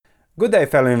Good day,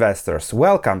 fellow investors.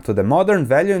 Welcome to the Modern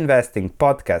Value Investing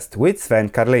podcast with Sven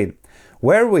Carlin,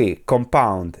 where we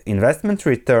compound investment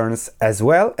returns as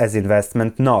well as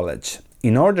investment knowledge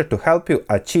in order to help you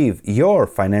achieve your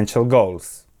financial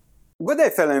goals. Good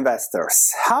day, fellow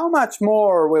investors. How much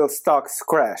more will stocks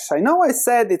crash? I know I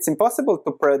said it's impossible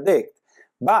to predict,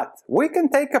 but we can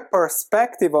take a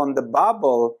perspective on the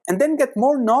bubble and then get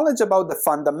more knowledge about the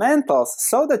fundamentals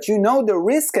so that you know the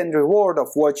risk and reward of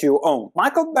what you own.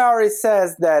 Michael Burry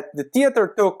says that the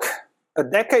theater took a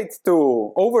decade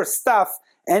to overstuff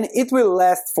and it will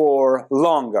last for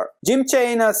longer. Jim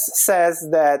Chanos says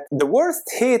that the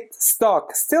worst hit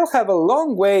stock still have a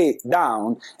long way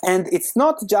down, and it's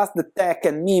not just the tech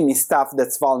and meme stuff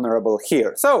that's vulnerable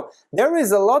here. So there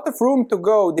is a lot of room to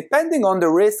go depending on the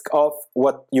risk of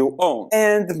what you own.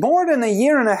 And more than a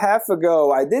year and a half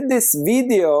ago, I did this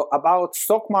video about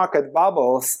stock market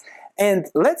bubbles. And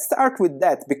let's start with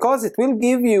that because it will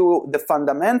give you the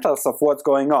fundamentals of what's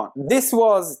going on. This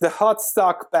was the hot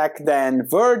stock back then,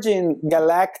 Virgin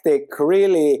Galactic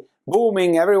really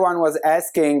booming. Everyone was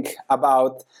asking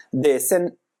about this.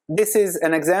 And this is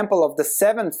an example of the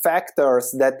 7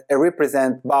 factors that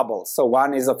represent bubbles. So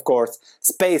one is, of course,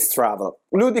 space travel.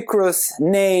 Ludicrous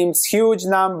names, huge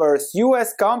numbers,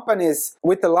 US companies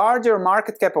with a larger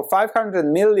market cap of 500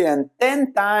 million,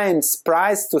 10 times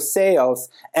price to sales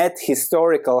at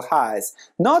historical highs.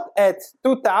 Not at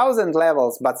 2000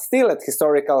 levels, but still at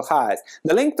historical highs.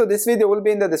 The link to this video will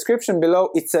be in the description below.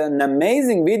 It's an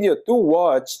amazing video to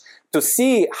watch to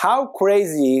see how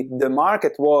crazy the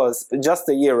market was just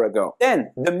a year ago.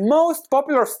 Then, the most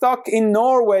popular stock in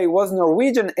Norway was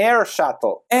Norwegian Air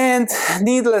Shuttle. And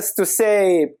needless to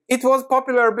say, it was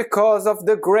popular because of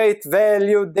the great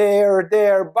value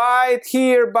there. Buy it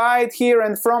here,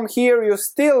 and from here you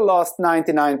still lost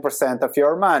 99% of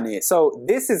your money. So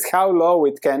this is how low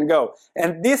it can go.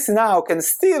 And this now can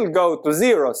still go to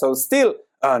zero, so still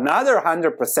another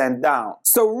 100% down.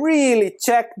 So really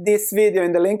check this video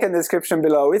in the link in the description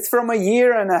below. It's from a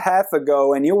year and a half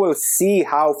ago and you will see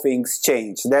how things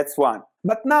change. That's one.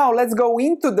 But now let's go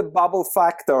into the bubble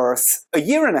factors a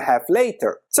year and a half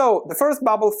later. So the first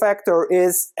bubble factor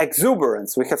is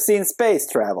exuberance. We have seen space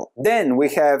travel. Then we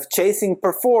have chasing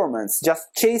performance,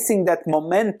 just chasing that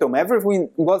momentum.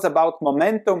 Everything was about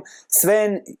momentum.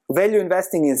 Sven, value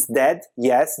investing is dead.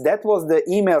 Yes, that was the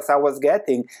emails I was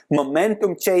getting.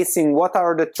 Momentum chasing, what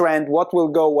are the trends, what will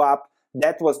go up.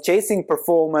 That was chasing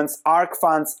performance. ARK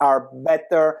funds are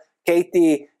better.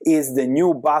 Katie is the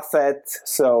new Buffett.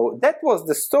 So that was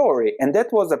the story, and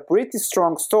that was a pretty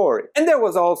strong story. And there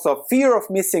was also fear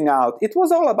of missing out. It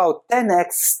was all about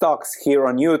 10x stocks here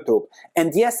on YouTube.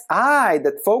 And yes, I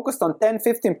that focused on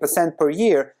 10-15% per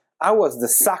year, I was the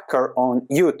sucker on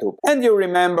YouTube. And you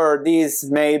remember these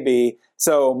maybe.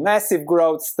 So massive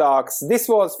growth stocks. This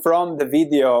was from the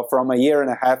video from a year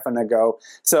and a half ago.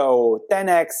 So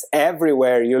 10x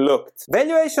everywhere you looked.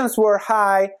 Valuations were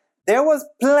high. There was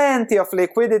plenty of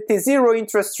liquidity, zero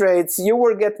interest rates. You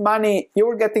were getting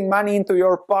money into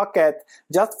your pocket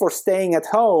just for staying at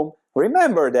home.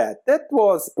 Remember that. That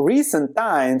was recent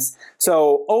times.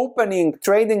 So opening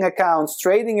trading accounts,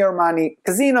 trading your money,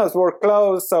 casinos were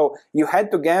closed, so you had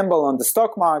to gamble on the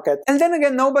stock market. And then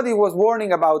again, nobody was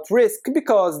warning about risk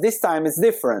because this time it's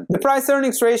different. The price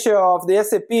earnings ratio of the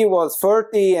S&P was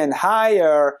 30 and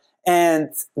higher, and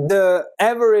the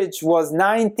average was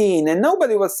 19, and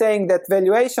nobody was saying that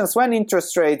valuations when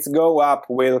interest rates go up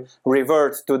will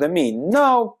revert to the mean.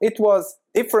 No, it was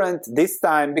different this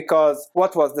time because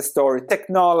what was the story?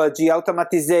 Technology,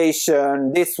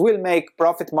 automatization, this will make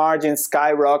profit margins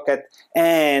skyrocket,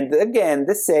 and again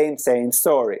the same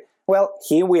story. Well,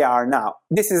 here we are now.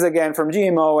 This is again from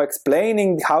GMO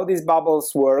explaining how these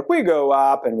bubbles work. We go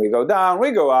up and we go down,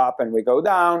 we go up and we go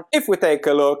down. If we take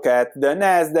a look at the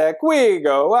Nasdaq, we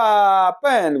go up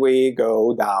and we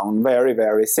go down. Very,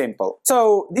 very simple.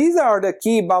 So these are the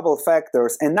key bubble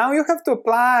factors, and now you have to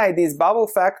apply these bubble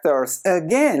factors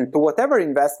again to whatever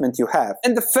investment you have.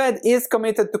 And the Fed is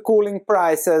committed to cooling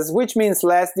prices, which means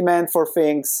less demand for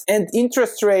things, and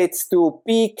interest rates to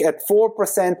peak at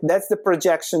 4%. That's the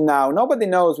projection now. Nobody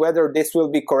knows whether this will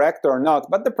be correct or not,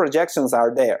 but the projections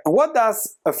are there. What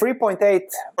does a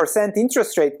 3.8%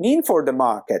 interest rate mean for the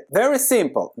market? Very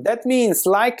simple. That means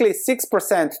likely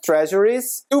 6%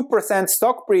 treasuries, 2%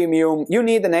 stock premium. You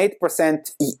need an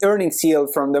 8% earnings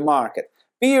yield from the market.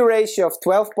 P/E ratio of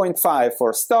 12.5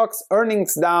 for stocks,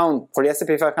 earnings down for the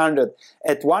S&P 500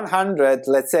 at 100,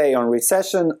 let's say on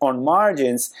recession, on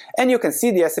margins, and you can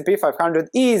see the S&P 500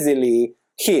 easily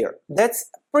here. That's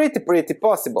pretty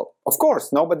possible. Of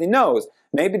course, nobody knows.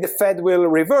 Maybe the Fed will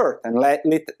revert and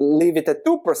leave it at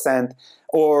 2%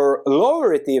 or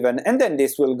lower it even, and then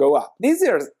this will go up. This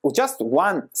is just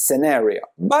one scenario.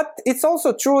 But it's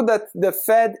also true that the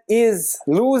Fed is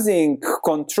losing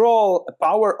control,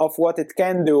 power of what it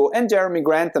can do, and Jeremy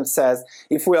Grantham says,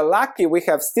 if we are lucky, we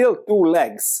have still two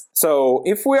legs. So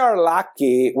if we are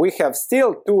lucky, we have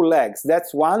still two legs.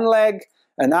 That's one leg,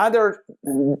 another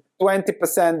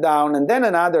 20% down, and then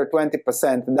another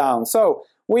 20% down. So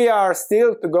we are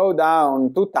still to go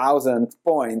down 2,000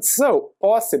 points. So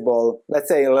possible, let's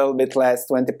say a little bit less,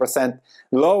 20%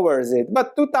 lowers it,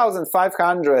 but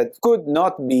 2,500 could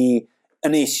not be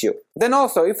an issue. Then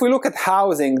also, if we look at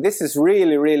housing, this is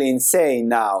really insane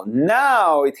now.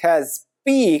 Now it has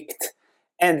peaked,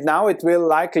 and now it will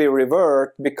likely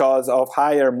revert because of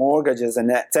higher mortgages and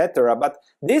etc. But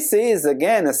this is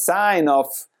again a sign of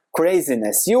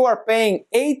craziness. You are paying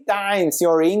 8 times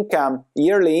your income,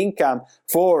 yearly income,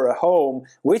 for a home,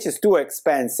 which is too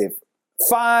expensive.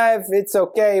 5, it's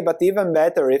okay, but even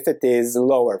better if it is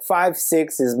lower. 5,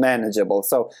 6 is manageable.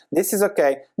 So this is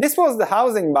okay. This was the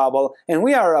housing bubble, and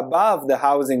we are above the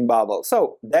housing bubble.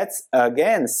 So that's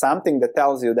again something that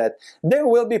tells you that there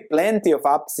will be plenty of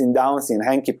ups and downs in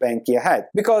hanky-panky ahead.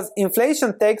 Because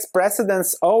inflation takes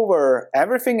precedence over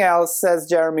everything else, says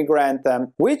Jeremy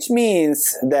Grantham, which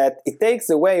means that it takes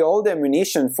away all the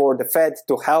ammunition for the Fed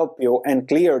to help you and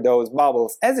clear those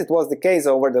bubbles, as it was the case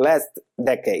over the last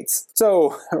decades. So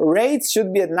rates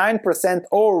should be at 9%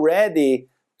 already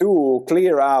to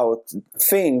clear out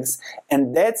things,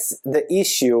 and that's the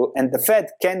issue, and the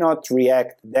Fed cannot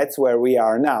react. That's where we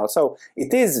are now. So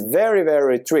it is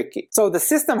very tricky. So the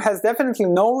system has definitely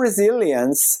no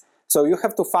resilience. So you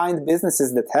have to find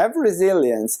businesses that have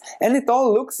resilience, and it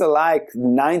all looks like the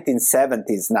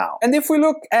 1970s now. And if we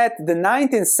look at the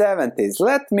 1970s,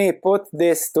 let me put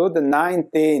this to the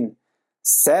 1970s.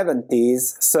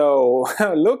 So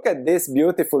look at this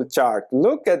beautiful chart.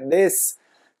 Look at this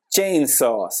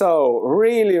chainsaw. So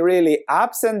really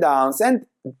ups and downs, and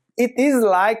it is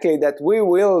likely that we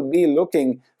will be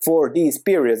looking for these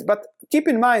periods. But keep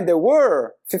in mind, there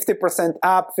were 50%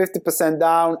 up, 50%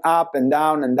 down, up and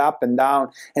down and up and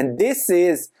down, and this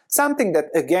is something that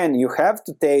again you have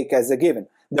to take as a given.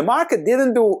 The market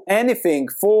didn't do anything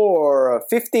for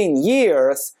 15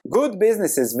 years. Good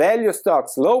businesses, value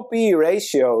stocks, low PE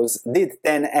ratios did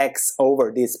 10x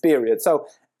over this period. So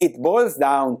it boils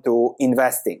down to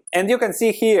investing. And you can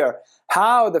see here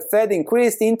how the Fed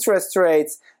increased interest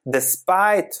rates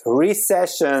despite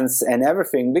recessions and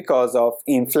everything because of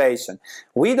inflation.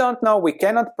 We don't know, we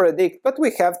cannot predict, but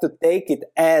we have to take it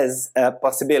as a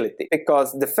possibility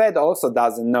because the Fed also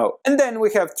doesn't know. And then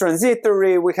we have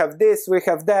transitory, we have this, we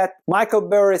have that. Michael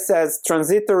Burry says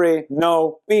transitory,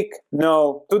 no. Peak,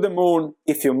 no. To the moon,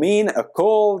 if you mean a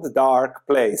cold, dark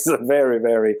place.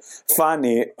 Very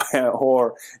funny,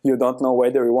 or you don't know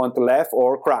whether you want to laugh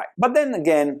or cry. But then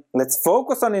again, let's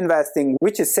focus on investing,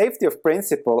 which is safety of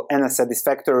principle and a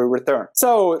satisfactory return.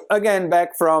 So again,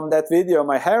 back from that video,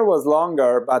 my hair was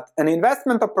longer, but an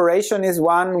investment operation is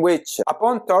one which,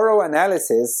 upon thorough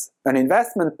analysis, an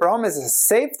investment promises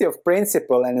safety of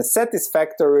principle and a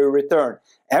satisfactory return.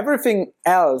 Everything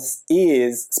else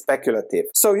is speculative.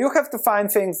 So you have to find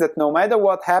things that no matter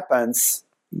what happens,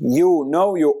 you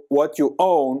know what you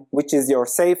own, which is your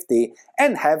safety,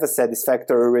 and have a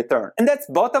satisfactory return. And that's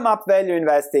bottom-up value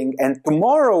investing, and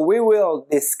tomorrow we will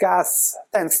discuss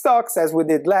 10 stocks as we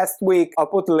did last week. I'll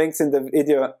put the links in the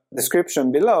video description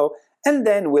below, and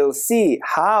then we'll see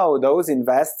how those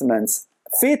investments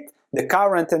fit the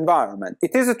current environment.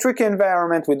 It is a tricky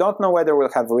environment. We don't know whether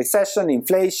we'll have recession,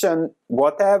 inflation,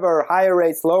 whatever, higher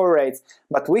rates, lower rates,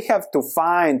 but we have to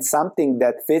find something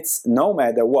that fits no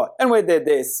matter what. And we did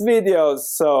this video,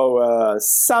 so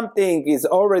something is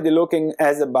already looking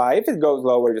as a buy. If it goes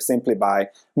lower, you simply buy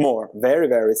more.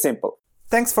 Very simple.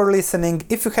 Thanks for listening.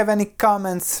 If you have any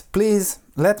comments, please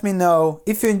let me know.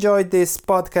 If you enjoyed this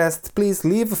podcast, please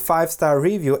leave a 5-star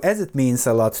review, as it means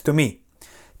a lot to me.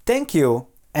 Thank you.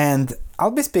 And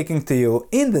I'll be speaking to you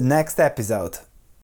in the next episode.